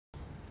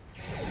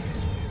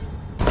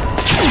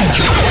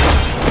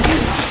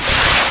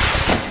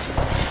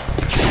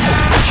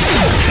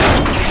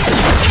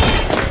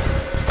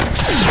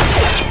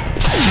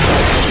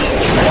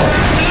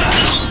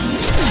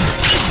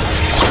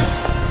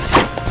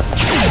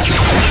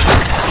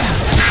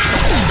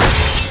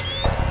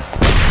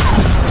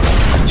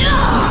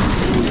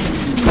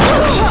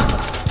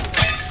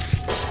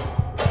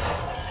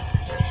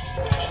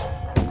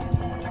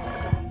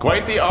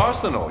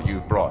arsenal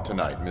you brought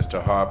tonight,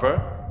 Mr.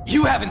 Harper.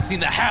 You haven't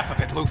seen the half of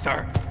it,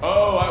 Luther!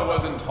 Oh, I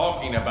wasn't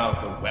talking about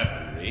the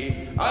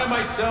weaponry. I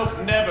myself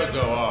never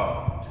go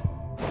armed.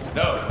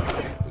 No,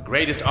 the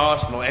greatest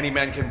arsenal any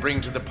man can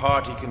bring to the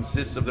party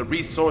consists of the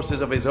resources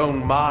of his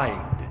own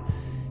mind,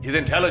 his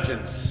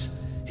intelligence,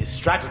 his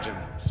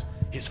stratagems,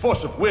 his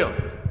force of will.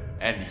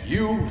 And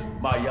you,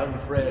 my young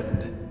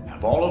friend,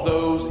 have all of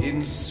those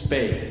in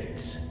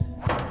spades.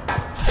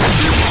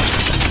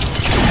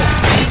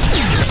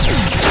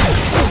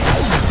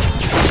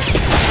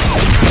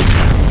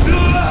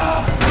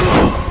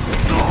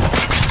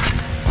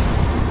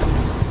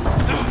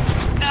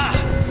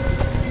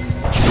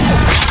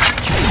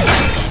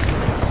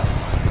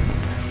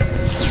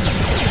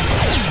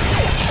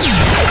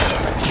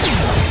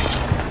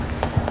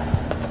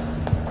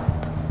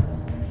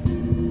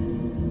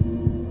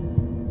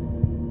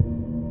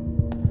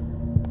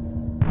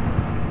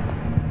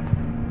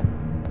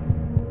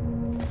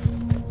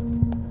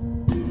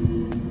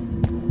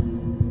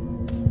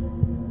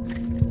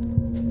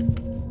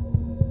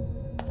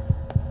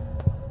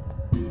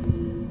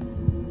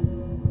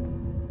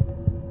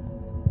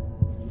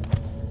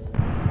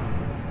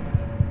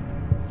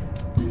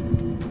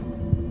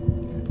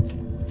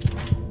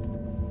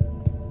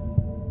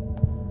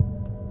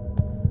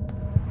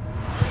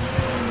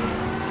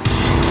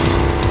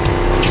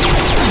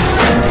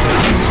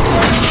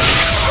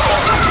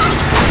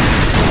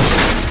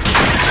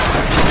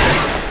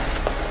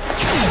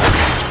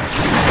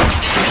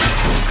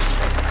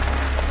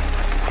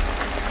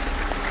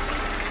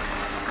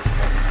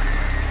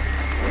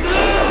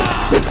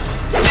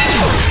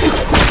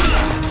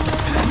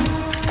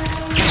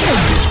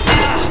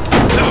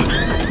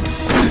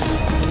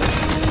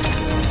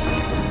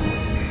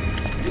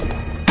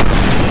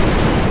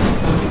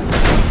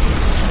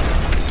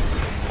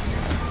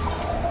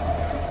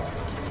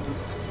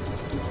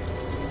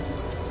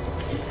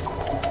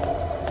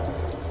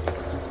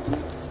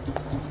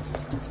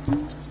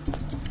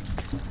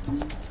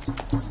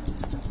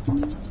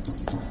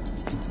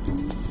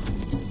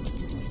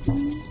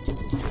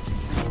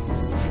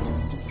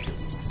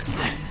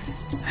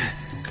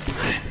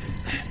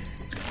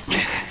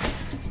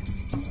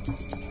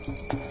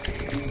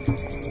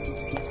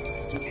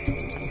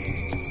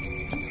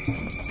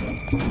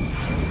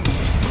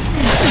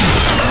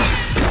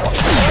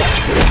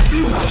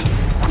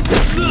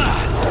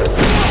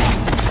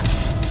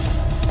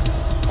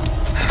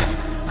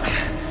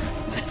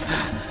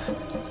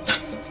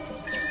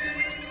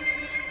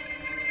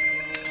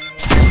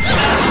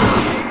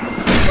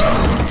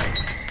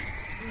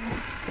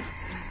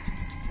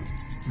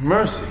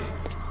 Mercy.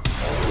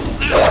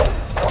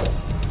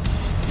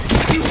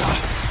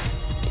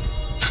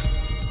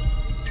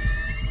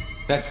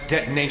 That's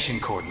detonation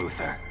cord,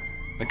 Luther.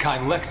 The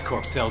kind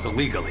LexCorp sells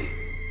illegally.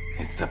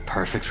 It's the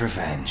perfect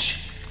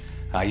revenge.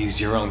 I use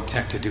your own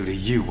tech to do to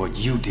you what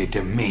you did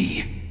to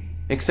me.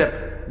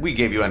 Except we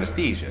gave you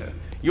anesthesia.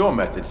 Your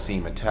methods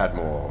seem a tad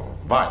more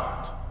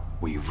violent.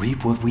 We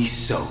reap what we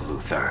sow,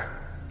 Luther.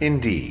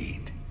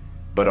 Indeed.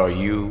 But are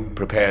you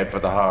prepared for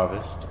the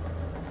harvest?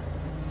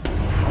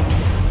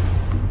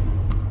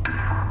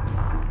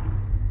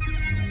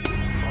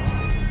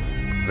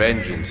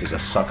 Vengeance is a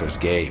sucker's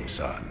game,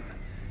 son.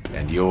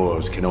 And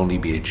yours can only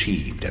be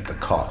achieved at the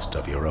cost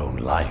of your own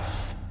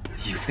life.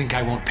 You think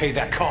I won't pay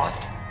that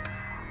cost?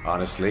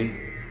 Honestly,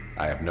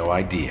 I have no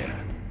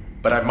idea.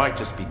 But I might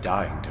just be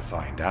dying to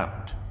find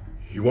out.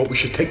 You want we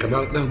should take him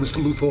out now,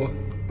 Mr. Luthor?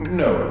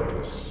 No,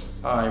 Otis.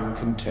 I'm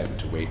content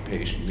to wait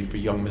patiently for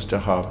young Mr.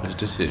 Harper's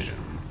decision.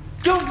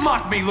 Don't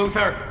mock me,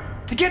 Luther!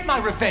 To get my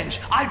revenge,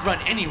 I'd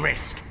run any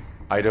risk.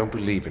 I don't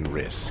believe in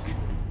risk.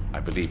 I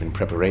believe in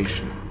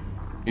preparation.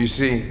 You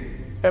see,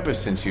 ever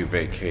since you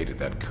vacated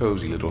that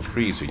cozy little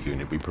freezer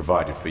unit we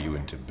provided for you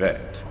in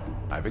Tibet,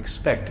 I've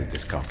expected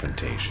this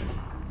confrontation.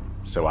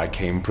 So I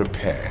came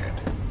prepared.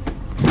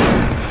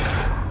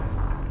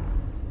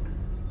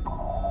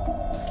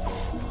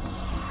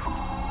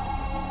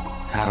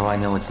 How do I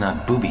know it's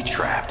not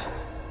booby-trapped?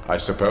 I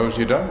suppose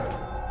you don't.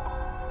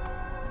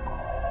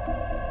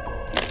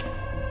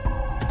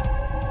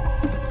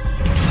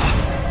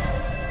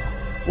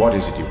 What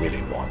is it you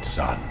really want,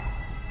 son?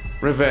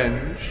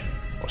 Revenge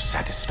or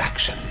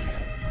satisfaction?